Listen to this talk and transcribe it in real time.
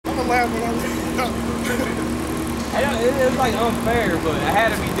laugh when I read it. It's like unfair, but it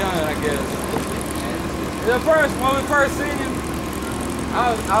had to be done, I guess. When we first seen him,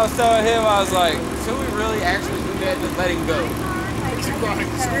 I was telling him, I was like, should we really actually do that? Just let him go. Right,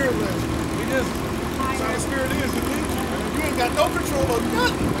 spirit led you. We just. That's how the spirit is. It leads you, man. You ain't got no control of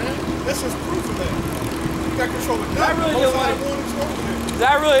nothing, man. That's just proof of that. You got control of nothing.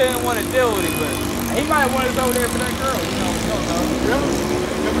 I really didn't want to deal with him, but he might have wanted to go over there for that girl. You know, really?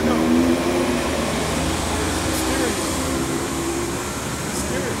 You never know. It's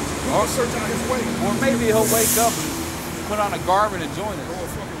scary. Or search out his way. Or maybe he'll wake up and put on a garment and join us. Or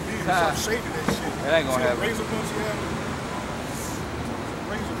fucking beard and start shaving that shit. That ain't gonna happen. Razor bumps you have?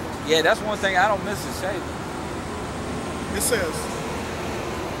 Razor bumps. Yeah, that's one thing I don't miss is shaving. It says,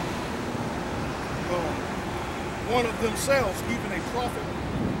 one of themselves, even a prophet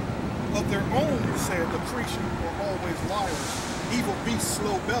of their own, said the creation are always liars, evil beasts,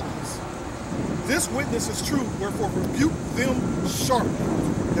 slow bellies. This witness is true, wherefore rebuke them sharply,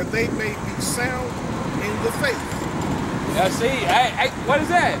 that they may be sound in the faith. Now see, what is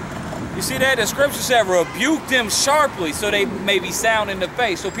that? You see that? The scripture said rebuke them sharply so they may be sound in the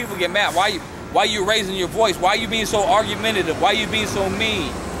faith. So people get mad. Why you raising your voice? Why you being so argumentative? Why you being so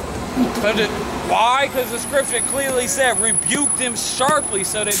mean? Why? Because the scripture clearly said rebuke them sharply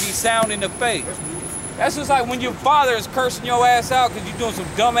so they be sound in the faith. That's just like when your father is cursing your ass out because you're doing some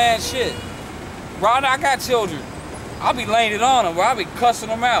dumb ass shit. Ron, I got children. I'll be laying it on them, bro. I'll be cussing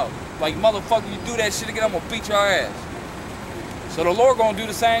them out. Like, motherfucker, you do that shit again, I'm gonna beat your ass. So the Lord gonna do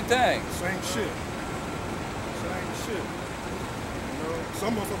the same thing. Same shit. Same shit. You know,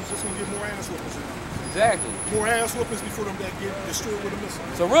 some motherfuckers just gonna get more ass whoopings. Exactly. More ass whoopings before them that get destroyed with a missile.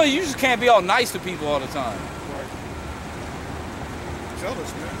 So really, you just can't be all nice to people all the time. Right.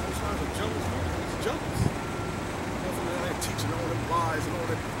 Jealous, man. Those times are jealous, man. It's jealous. Motherfuckers ain't teaching all them lies and all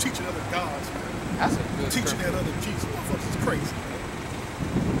that, teaching other gods, man. That's a good teaching that other Jesus. Motherfuckers is crazy, man.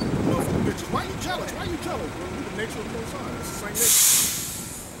 Motherfucking bitches. Why you jealous? Why you jealous? Well, the nature of the Most High. That's the same nature.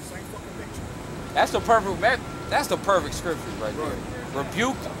 Same fucking nature. That's the perfect scripture right there.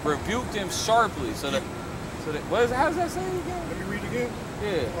 Rebuke them sharply so that how does that say it again? Let me read again.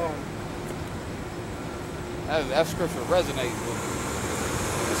 Yeah. That scripture resonates with me.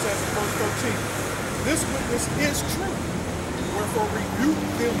 It says in verse 13, this witness is true. Wherefore rebuke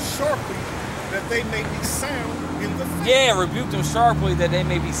them sharply that they may be sound in the faith. Yeah, rebuke them sharply that they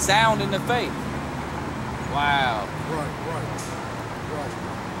may be sound in the faith. Wow. Right.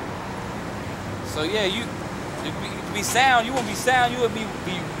 So yeah, you be sound. You want to be sound. You would be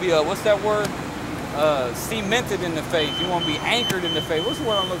what's that word? Cemented in the faith. You want to be anchored in the faith. What's the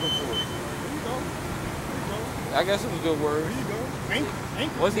word I'm looking for? There you go. I guess it was a good word. There you go.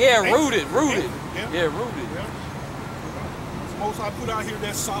 Anchored. Rooted. Yeah, rooted. Yeah. Most I put out here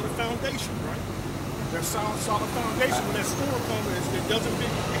that solid foundation, right? That solid foundation where that storm comes, it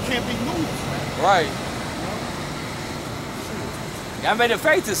can't be moved. Right. I mean, the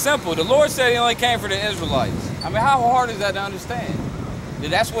faith is simple. The Lord said He only came for the Israelites. I mean, how hard is that to understand?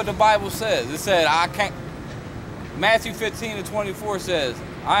 That's what the Bible says. It said, I can't. Matthew 15:24 says,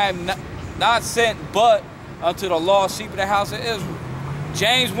 I am not sent but unto the lost sheep of the house of Israel.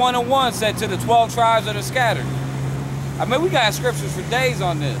 James 1:1 said to the 12 tribes that are scattered. I mean, we got scriptures for days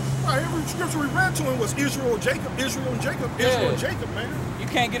on this. Right, every scripture we read to him was Israel and Jacob, man. You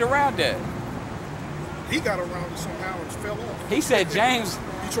can't get around that. He got around it somehow and fell off. He said James.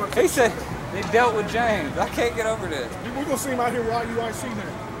 He said they dealt with James. I can't get over that. We're gonna see him out here with IUIC now.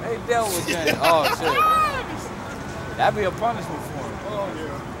 They dealt with James. Oh shit. That'd be a punishment for him. Oh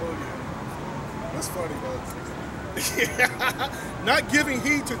yeah. That's funny though. Not giving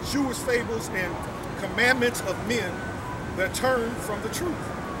heed to Jewish fables and commandments of men that turn from the truth.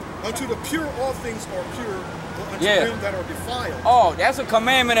 Unto the pure all things are pure, but unto them that are defiled. Oh, that's a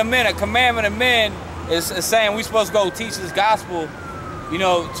commandment of men. A commandment of men is saying we're supposed to go teach this gospel, you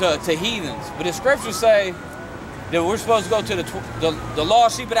know, to heathens. But the scriptures say that we're supposed to go to the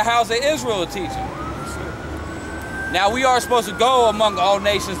lost sheep of the house of Israel to teach them. Now we are supposed to go among all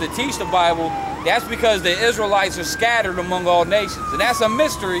nations to teach the Bible. That's because the Israelites are scattered among all nations. And that's a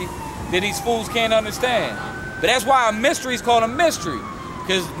mystery that these fools can't understand. But that's why a mystery is called a mystery.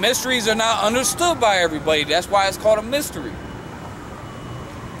 Because mysteries are not understood by everybody. That's why it's called a mystery.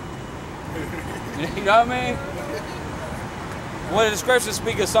 You know what I mean? One of the scriptures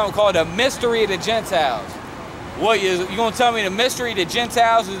speak of something called the mystery of the Gentiles. What you gonna tell me the mystery of the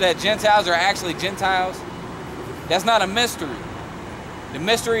Gentiles is that Gentiles are actually Gentiles? That's not a mystery. The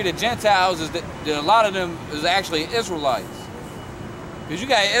mystery of the Gentiles is that a lot of them is actually Israelites. Because you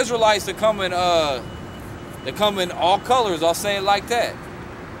got Israelites that come in all colors, I'll say it like that.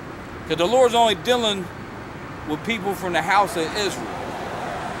 Because the Lord's only dealing with people from the house of Israel.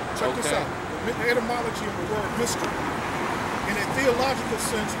 Check this out. The etymology of the word mystery. In a theological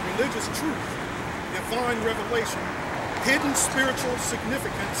sense, religious truth, divine revelation, hidden spiritual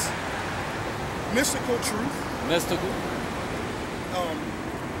significance, mystical truth. Mystical.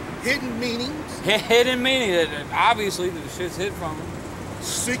 Hidden meanings. Hidden meaning. Obviously, the shit's hid from them.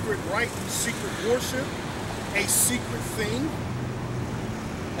 Secret rite and secret worship. A secret thing.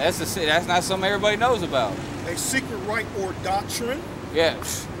 That's not something everybody knows about. A secret rite or doctrine. Yeah.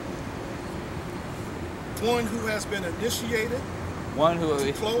 One who has been initiated. One who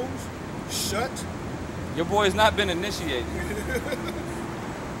closed, shut. Your boy has not been initiated.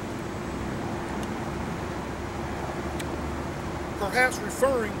 Perhaps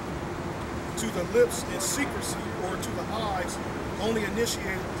referring to the lips in secrecy or to the eyes only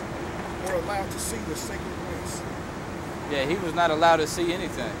initiated or allowed to see the sacred place. Yeah, he was not allowed to see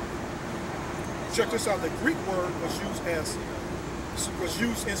anything. Check this out. The Greek word was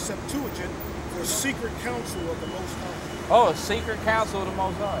used in Septuagint for secret counsel of the Most High. Oh, a secret counsel of the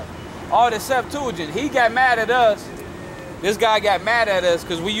Most High. Oh, the Septuagint. He got mad at us. This guy got mad at us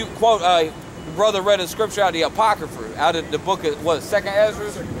because we quote, the brother read a scripture out of the Apocrypha, out of the book of, what, 2nd Ezra?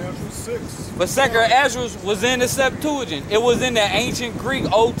 2nd Ezra 6. But 2nd Ezra was in the Septuagint. It was in the ancient Greek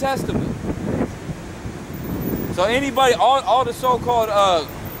Old Testament. So anybody, all the so-called,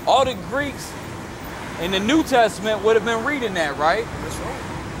 all the Greeks in the New Testament would have been reading that, right? That's right.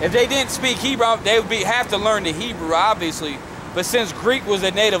 If they didn't speak Hebrew, they would have to learn the Hebrew, obviously. But since Greek was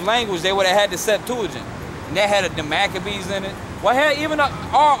a native language, they would have had the Septuagint. And that had the Maccabees in it. Well, even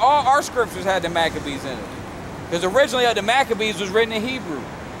all our scriptures had the Maccabees in it. Because originally the Maccabees was written in Hebrew.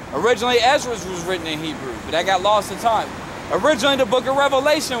 Originally Ezra was written in Hebrew, but that got lost in time. Originally the book of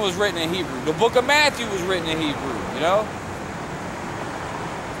Revelation was written in Hebrew. The book of Matthew was written in Hebrew, you know?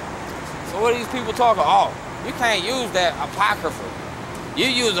 So what are these people talking? Oh, you can't use that Apocrypha. You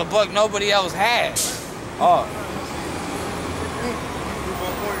use a book nobody else has. Oh.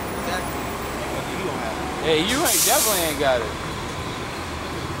 Yeah, you definitely ain't got it.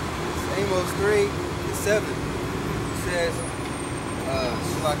 Amos 3:7 says,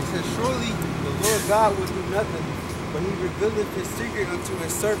 surely the Lord God will do nothing, but he revealeth his secret unto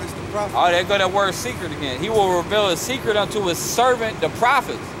his servants the prophets. Oh, there go that word secret again. He will reveal his secret unto his servant the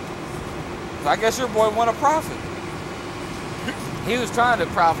prophets. So I guess your boy want a prophet. He was trying to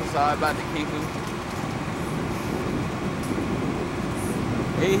prophesy about the kingdom.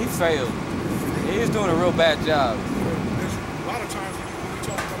 He failed. He was doing a real bad job. There's a lot of times when we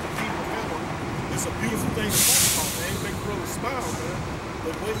talk about the kingdom of heaven, it's a beautiful thing to talk about, man. It makes really smile, man.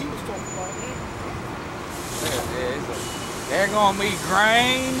 But what he was talking about, man. They're gonna be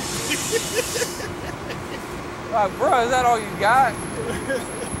grain. Like, bro, is that all you got?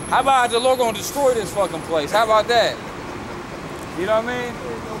 How about the Lord gonna destroy this fucking place? How about that? You know what I mean?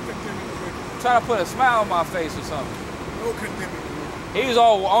 Trying to put a smile on my face or something. No condemning. He was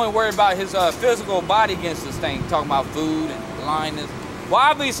only worried about his physical body against this thing, talking about food and blindness. Well,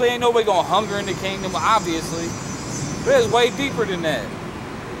 obviously ain't nobody gonna hunger in the kingdom, obviously. But it's way deeper than that.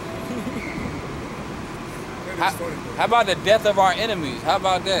 How about the death of our enemies? How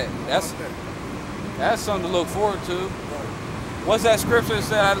about that? That's something to look forward to. What's that scripture that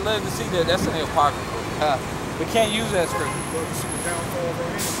said, I'd live to see that? That's in the Apocrypha. We can't use that scripture.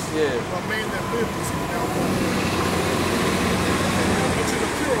 Yeah. A man that lived to see the downfall of our enemies. Unto the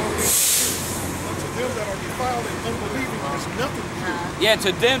pure, unto them that are defiled and unbelieving, there's nothing pure. Yeah,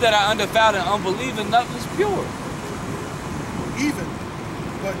 to them that are undefiled and unbelieving, nothing's pure.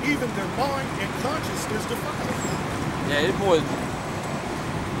 But even their mind and conscience is defiled. Yeah, it boys.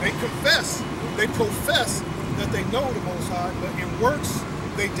 They profess that they know the Most High, but in works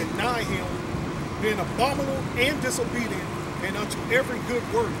they deny him, being abominable and disobedient, and unto every good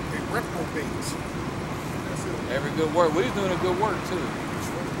work they reprobate. Every good work. We're doing a good work too.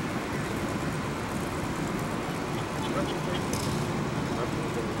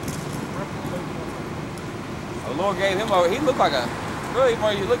 The Lord gave him he looked like a, really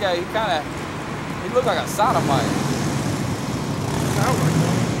when you look at it, he looked like a sodomite.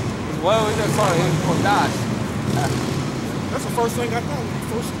 Well, he just thought he was gosh. That's the first thing I thought when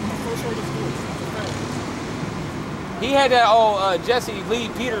I first heard his voice. He had that old Jesse Lee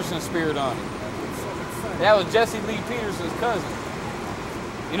Peterson spirit on him. That was Jesse Lee Peterson's cousin.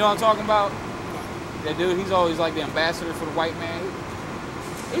 You know what I'm talking about? That dude, he's always like the ambassador for the white man.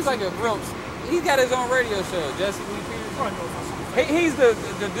 He's like a real, he's got his own radio show, Jesse Lee Peterson. He's the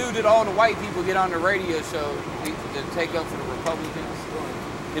dude that all the white people get on the radio show to take up for the Republicans.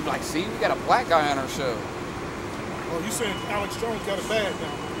 They'd be like, see, we got a black guy on our show. Oh, you saying Alex Jones got a bad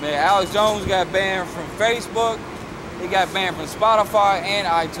now? Man, Alex Jones got banned from Facebook. He got banned from Spotify and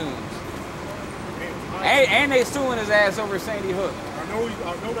iTunes. And they suing his ass over Sandy Hook. I know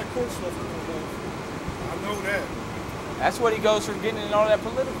that court stuff is going on. I know that. That's what he goes for, getting in all that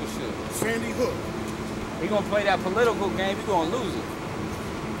political shit. Sandy Hook. He gonna play that political game, he gonna lose it.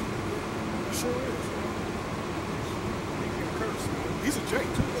 He sure is. He getting cursed, man. He's a Jake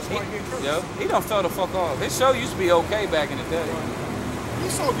too. That's why he getting cursed. Yo, he done fell the fuck off. His show used to be okay back in the day. Right.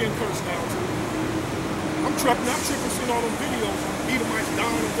 He's so getting cursed now too. I'm tripping seeing all them videos of Edomites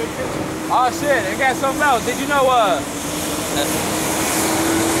dying on vacation. Oh shit, I got something else. Did you know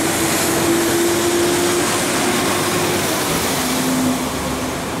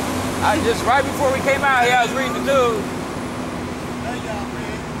I just right before we came out here, I was reading the news.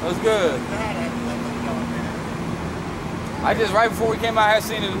 It was good. I just right before we came out here,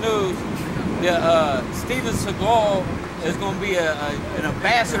 seen in the news, Steven Seagal is going to be an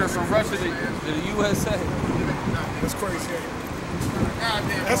ambassador from Russia to the USA. That's crazy.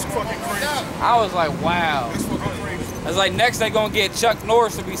 That's fucking crazy. I was like, wow. That's fucking crazy. It's like next they gonna get Chuck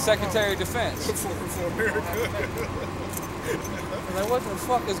Norris to be Secretary of Defense. For America. Like, what the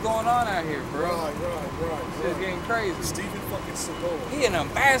fuck is going on out here, bro? Right. It's getting crazy. Steven fucking Seagal. He an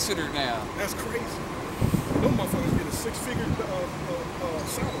ambassador now. That's crazy. Them motherfuckers get a six-figure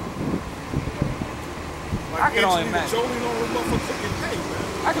salary. Like I can only imagine. Jolie and all them motherfuckers getting paid, man.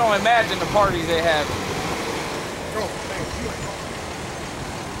 I can only imagine the parties they have. Bro, man, you ain't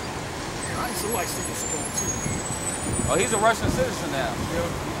I used to like Steven Seagal too. Oh, he's a Russian citizen now.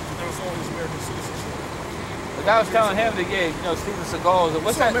 Yeah, that's all his American citizenship. The guy was telling him that, yeah, you know, Steven Seagal is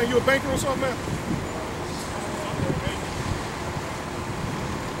What's that? Man, you a banker or something, man?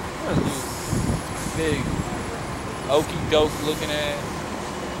 Big, okey doke looking ass.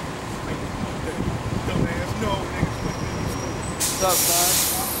 Dumbass, no, niggas. What's up, son?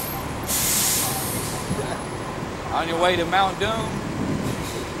 On your way to Mount Doom?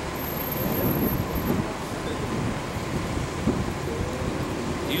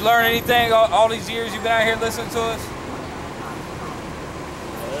 You learn anything all these years you've been out here listening to us?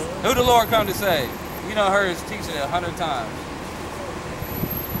 Who the Lord come to save? You know, heard his teaching 100 times.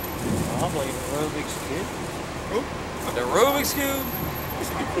 I believe in Rubik's Cube. Who? The Rubik's Cube? That's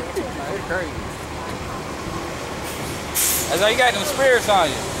crazy. That's how you got them spirits on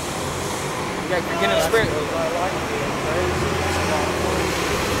you. You got to get them spirits.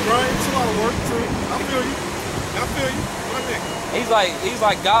 Right, it's a lot of work, true. I feel you. My nigga. He's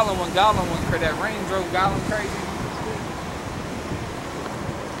like Gollum when that rain drove Gollum crazy.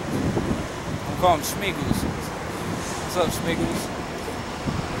 I'm calling him Smeagol's. What's up, Smeagol's?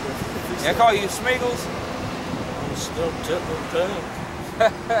 Yeah, I call you Smeagol's? I'm still tipping too.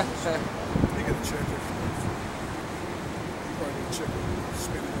 He got to check it. He probably didn't check it.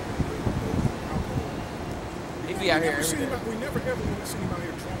 Spend it alcohol. He be out here every day. We never ever want to see him out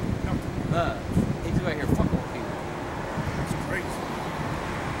here drunk. Nothing. He's out here fucking with people. It's crazy.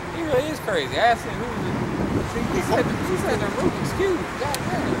 He really is crazy. I asked him who was it. He said the Rubik's Cube. God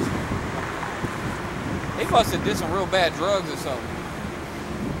damn. He must have did some real bad drugs or something.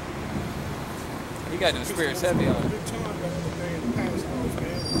 He got them spirits heavy on him. Good time that other day in the past house,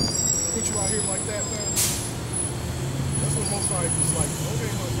 man. Put you out here like that, man. That's what most like is like, okay,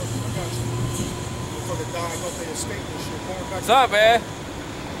 motherfucker, I got you. Motherfucker dying up there escaping and shit. Going back. What's up, man?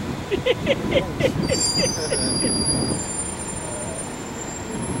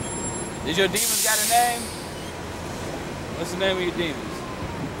 Did your demons got a name? What's the name of your demons?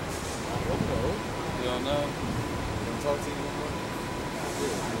 I don't know. You don't know? Don't talk to you anymore?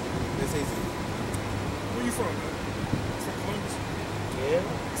 This easy. Where you from, man? From Columbus? Yeah.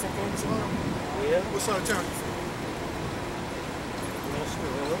 From Columbus, Ohio? Yeah. What side of town you from?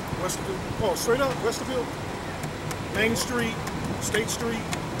 Westerville. Westerville? Oh, straight up, Westerville? Main Street, State Street?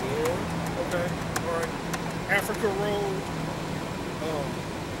 Yeah. Okay, all right. Africa Road,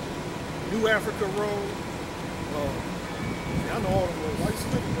 New Africa Road. Yeah, I know all the roads. I used to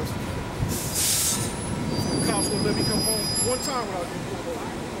live in Westerville. The cops wouldn't let me come home one time without getting pulled over.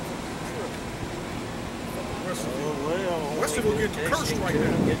 Westerville. Oh, well. Westerville getting cursed right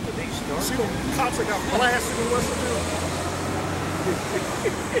now. Get to these You stars. see them cops that got blasted in Westerville?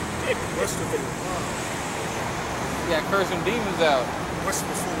 Westerville. You got cursing demons out.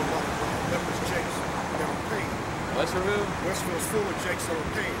 Westerville's full of lepers, jakes that are paid. Westerville? Westville's full of jakes that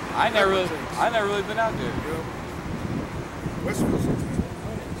are paid. I never really been out there. Yeah. Westville's Westville.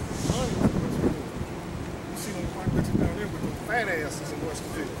 You see them white bitches down there with them fat asses in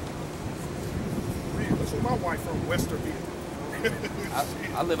Westerville. Man, that's where my wife from, Westerville.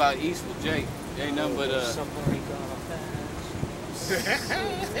 I live out east with Jake. Ain't nothing but Somewhere he gonna pass.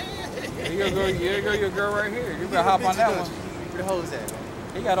 Here go your girl right here. You better hop on that one. Where the hoes at, man?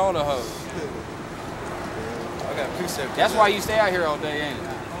 He got all the hoes. I got precept. That's why you stay out here all day, ain't it?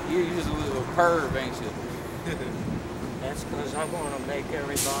 You just a little perv, ain't you? That's because I want to make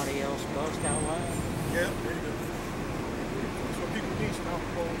everybody else boast out loud. Yeah, there you go. That's what people need some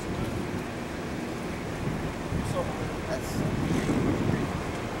alcohol tonight. So,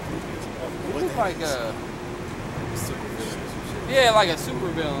 He looks like yeah, like a super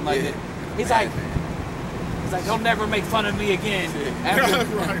villain. Like he's like he'll never make fun of me again. After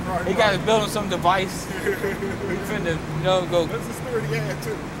he got to building some device. He's finna, go. That's a sturdy ad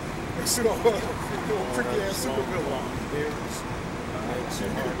too. That's a freaky ass super villain. It's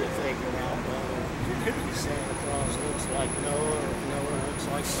hard to figure out whether Santa Claus looks like Noah or if Noah looks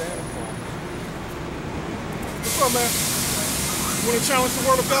like Santa Claus. What's up, man? You want to challenge the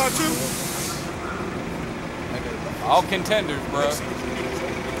word of God too? All contenders, bro.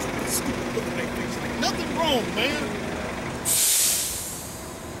 Nothing wrong, man.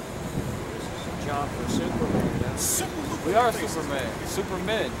 Job for Superman. We are Superman.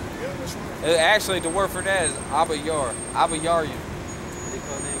 Supermen. Yeah, that's right. Actually, the word for that is Abba Yar. Abba Yaryim.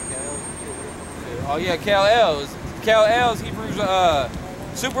 Oh yeah, Kal-El. Kal-El's Hebrew.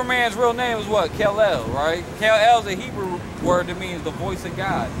 Superman's real name is what? Kal-El, right? Kal-El's a Hebrew word that means the voice of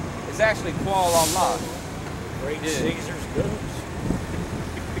God. It's actually Qual Allah. Great Caesar's goods.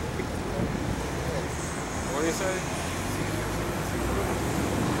 What do you say?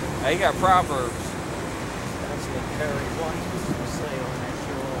 Hey, he got Proverbs. That's what Perry White used to say on that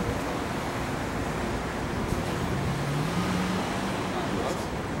show all the time.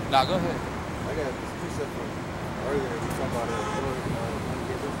 Nah, go ahead. I got this precept from earlier. We talked about it.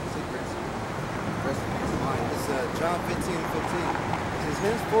 Get those secrets. It's John 15:15. It says,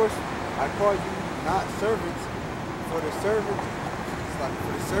 henceforth I call you not servants, for the servant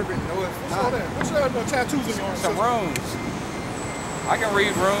knoweth What's not. all that? What's that tattoos in your arm? Some runes. I can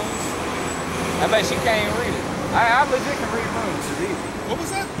read runes. I bet she can't even read it. I legit can read runes. It's easy. What was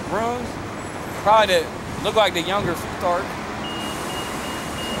that? Runes. Probably look like the younger start.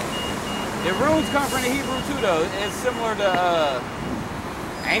 The runes come from the Hebrew too, though. It's similar to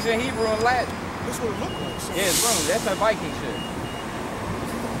ancient Hebrew and Latin. That's what it looked like. So Yeah, it's runes. That's that Viking shit.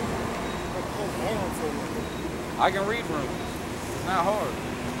 I can read runes. It's not hard.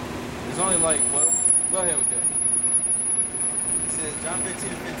 It's only like, well, go ahead with that. It says, John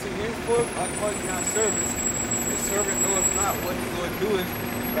 15:15, henceforth I call you not servants. The servant knoweth not what his Lord doeth,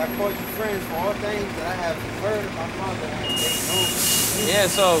 but I call you friends, for all things that I have heard of my Father I have made known. Yeah,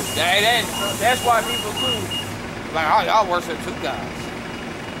 so that's why people too, like, oh, y'all worship two gods.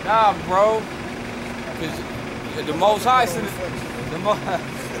 Nah, bro. Because the Most High sent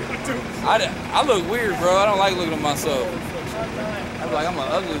I look weird, bro. I don't like looking at myself. I'm like, I'm an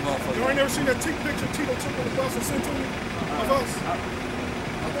ugly motherfucker. You ain't never seen that picture Tito took on the bus and sent to me of us? I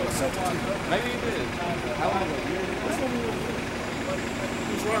thought I sent it to you. Maybe you did. How long ago? This one he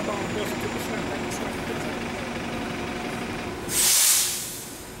was riding on the bus and took a snap picture.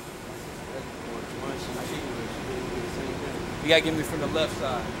 You gotta get me from the left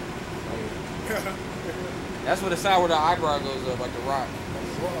side. That's what the side where the eyebrow goes up, like the rock.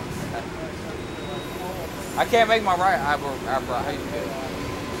 I can't make my right eyebrow. How you do that?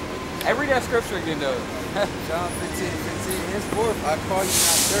 Hey, read that scripture again, though. John 15:15, henceforth I call you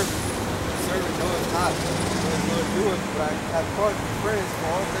not servants. The servant knoweth not what his Lord doeth, but I have called you friends, for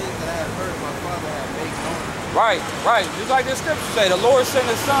all things that I have heard my Father have made known. Right. Just like the scripture say, the Lord sent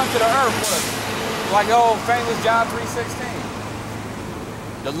his son to the earth. Like the old famous John 3:16.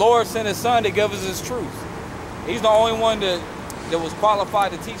 The Lord sent his son to give us his truth. He's the only one that was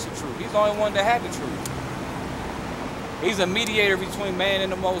qualified to teach the truth. He's the only one that had the truth. He's a mediator between man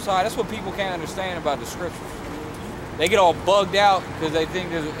and the Most High. That's what people can't understand about the scriptures. They get all bugged out because they think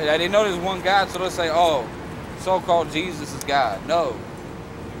they know there's one God, so they'll say, oh, so-called Jesus is God. No,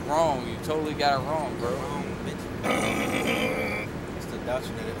 you're wrong. You totally got it wrong, bro. It's the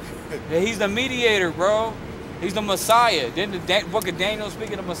doctrine of it. Yeah, he's the mediator, bro. He's the Messiah. Didn't the book of Daniel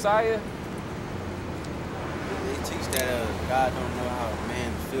speak of the Messiah? They teach that God don't know how a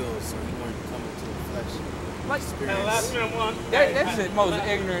man feels, so he wanted to come into the flesh. Like, Experience. that's the most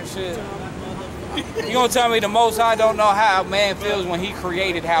ignorant shit. You gonna tell me the Most High don't know how man feels when he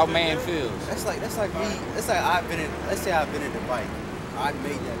created how man feels? That's like me. Let's say I've been in the bike. I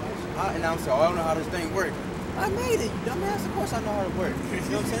made that bitch. And I'm saying, I don't know how this thing works. I made it, you dumbass. Of course I know how it works. You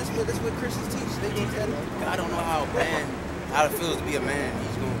know what I'm saying? That's what Christians teach. They teach that God don't know how it feels to be a man.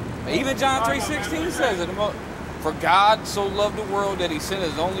 He's going. Even John 3:16 says it. For God so loved the world that he sent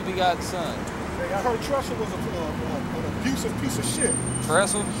his only begotten son. Hey, I heard Trusser was a abusive piece of shit.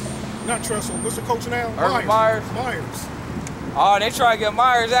 Tressel? Not Tressel. What's the coach now? Urban Myers? Myers. Oh, they try to get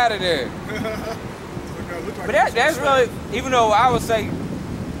Myers out of there. But that's really, even though I would say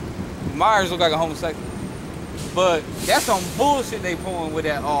Myers look like a homosexual, but that's some bullshit they pulling with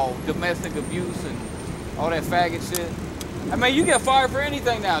that domestic abuse and all that faggot shit. I mean, you get fired for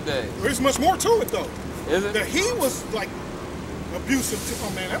anything nowadays. There's much more to it though. Is it? That he was like abusive to,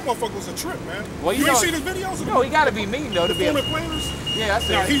 oh man, that motherfucker was a trip, man. Well, you ain't see the videos? No, he gotta be mean though to be former players. Yeah, I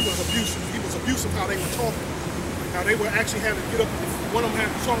see. Now he was abusive. He was abusive how they were talking. Now they were actually had to get up. One of them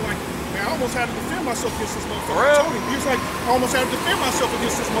had to talk like, man, I almost had to defend myself against this motherfucker. For real? I told him, he was like, I almost had to defend myself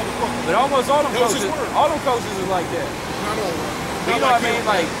against this motherfucker. But almost all them coaches is like that. Not all. You know what I mean?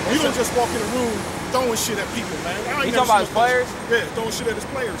 Like, you don't just walk in the room throwing shit at people, man. You talking about his players? Yeah, throwing shit at his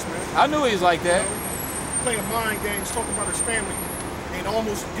players, man. I knew he was like that. Playing mind games, talking about his family, and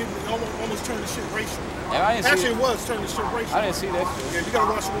almost turning the shit racial. Yeah, Actually, it was turning the shit racial. I didn't see that shit. Yeah, you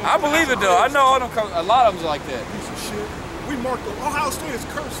gotta watch it. I believe it though. I know all them. A lot of them's like that. Piece of shit. We marked the Ohio State is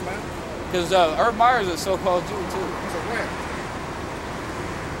cursed, man. Because Urban Myers is a so-called Jew too. He's a rat.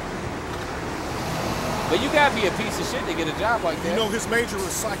 But you gotta be a piece of shit to get a job like that. You know, his major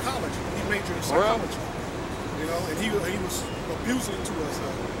is psychology. He majored in psychology. You know, and he was abusing it to us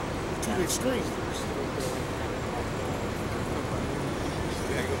to the extreme.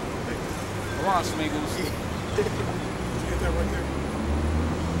 Come on, Smiggles. You get that right there?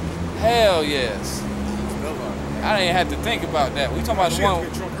 Hell yes. I didn't have to think about that. We talking about the one.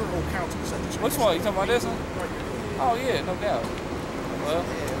 Which one? You talking about this one? Oh yeah, no doubt. Well,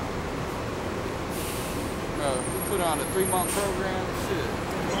 we put on a 3-month program. Shit.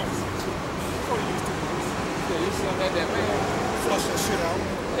 Yeah, you still got that man. Flush that shit out.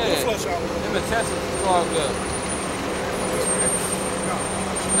 Yeah. Flush out. Them intestines clogged up.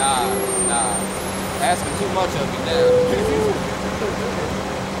 Nah. Asking too much of me now.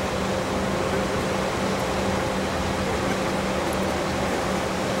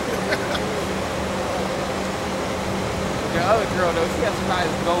 The other girl though, she has some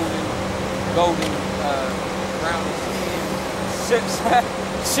nice golden brown skin,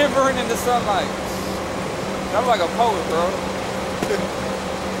 shivering in the sunlight. I'm like a poet, bro.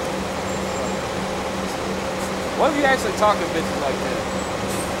 What if you actually talk to bitches like that?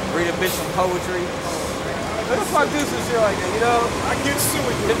 Read a bitch some poetry? What the fuck do some shit like that, you know? I get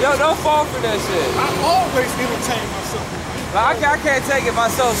silly with it. Don't fall for that shit. I always entertain myself. Like, I can't take it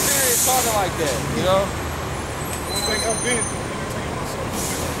myself serious talking like that, you know? One thing I've been entertaining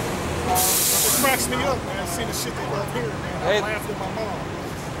myself. It cracks me up, man. See the shit they love hearing, man. I laughed at my mom.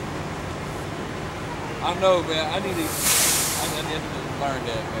 I know, man. I need to learn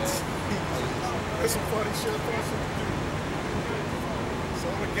that, man. There's some funny shit. It's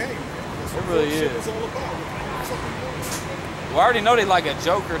all a game, man. That's It really shit is. is all about. Well, I already know they like a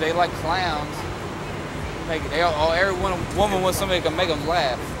joker. They like clowns. Every woman wants somebody that can make them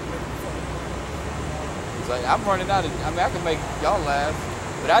laugh. It's like, I'm running out of, I can make y'all laugh.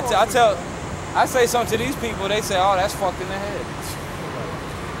 But I say something to these people, they say, oh, that's fucked in the head.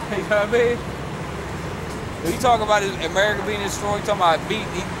 You know what I mean? If you talk about America being destroyed, talking about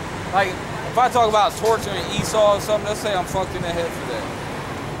like, if I talk about torturing Esau or something, they'll say I'm fucked in the head for that.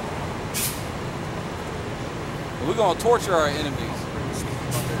 We're gonna torture our enemies.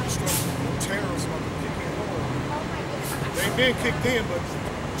 They ain't been kicked in, but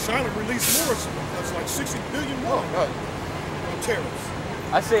China released more. That's like 60 billion more on tariffs.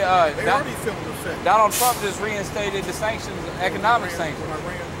 I say, they already feeling the effect. Donald Trump just reinstated the sanctions, economic sanctions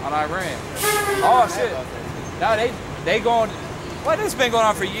on Iran. Oh shit! Now they going. Well, this has been going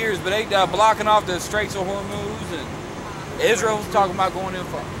on for years, but they blocking off the Straits of Hormuz, and Israel's talking about going in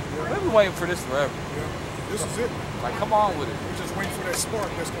for. We've been waiting for this forever. Yeah, this is it. Like, come on with it. We're just waiting for that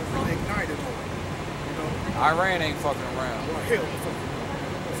spark that's going to really ignite it. You know? Iran ain't fucking around. Well, hell,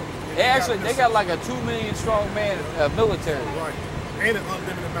 they got like a 2 million strong man military. Right. And an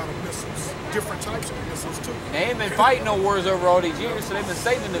unlimited amount of missiles. Different types of missiles too. They ain't been fighting no wars over all these years, so they've been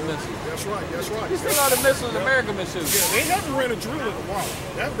saving the missiles. That's right. You think all the missiles American missiles? Yeah, they haven't ran a drill in a while.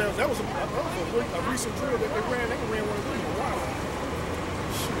 That was a recent drill that they ran. They ran one of them in a while.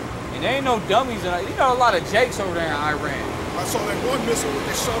 And there ain't no dummies in it. You know a lot of jakes over there in Iran. I saw that one missile that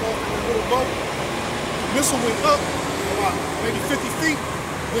they shot off in a little boat. The missile went up about maybe 50 feet,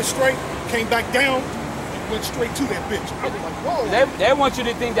 went straight, came back down, and went straight to that bitch. I was like, whoa. They want you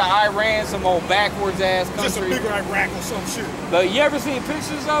to think that Iran some old backwards ass country. Just a bigger Iraq or some shit. But you ever seen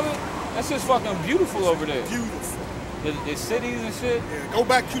pictures of it? That's just fucking beautiful over there. Beautiful. The cities and shit. Yeah, go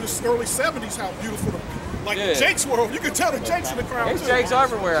back to the early 70s, how beautiful the Jakes were. You can tell the Jakes in the crowd. There's Jakes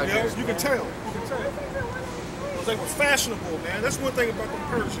everywhere out there. there. You can tell. Because they were fashionable, man. That's one thing about the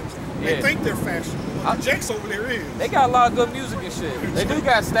Persians. They Yeah. think they're fashionable. But the Jakes over there is. They got a lot of good music and shit. They do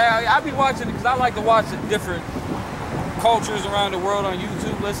got style. I be watching it because I like to watch the different cultures around the world on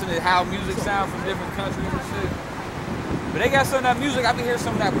YouTube, listen to how music sounds from different countries and shit. But they got some of that music. I be hearing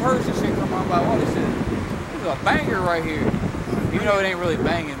some of that Persian shit come on by. Oh, this shit, this is a banger right here. Even though it ain't really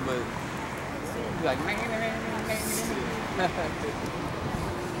banging, but it's like.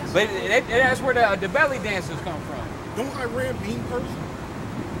 But that's where the belly dancers come from. Don't Iran mean Persian?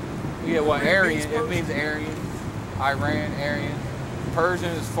 Yeah, well, Aryan, means it means Aryan. Iran, Aryan. Persian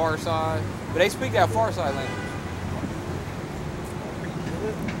is far side. But they speak that far side language.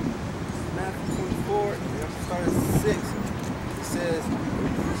 Matthew 24, start at 6. It says,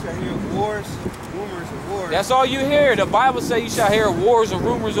 you shall hear wars, rumors of wars. That's all you hear. The Bible says you shall hear wars and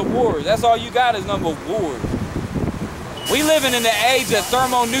rumors of wars. That's all you got is number wars. We living in the age of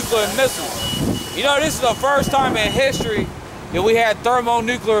thermonuclear missiles. You know, this is the first time in history that we had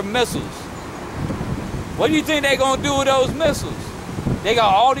thermonuclear missiles. What do you think they're gonna do with those missiles? They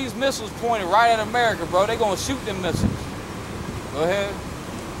got all these missiles pointed right at America, bro. They're gonna shoot them missiles. Go ahead.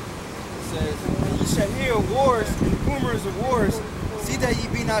 It says, and ye shall hear wars and rumors of wars. See that ye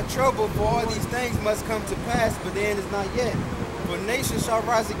be not troubled, for all these things must come to pass, but the end is not yet. For nation shall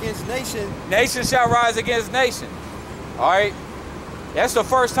rise against nation. Nation shall rise against nation. All right. That's the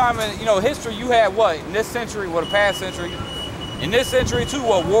first time in history you had what in this century, the past century. In this century too,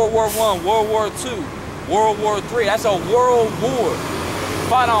 what World War I, World War II, World War III. That's a world war.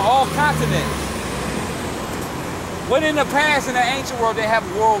 Fought on all continents. When in the past, in the ancient world, they have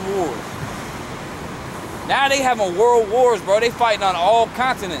world wars. Now they having world wars, bro. They fighting on all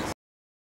continents.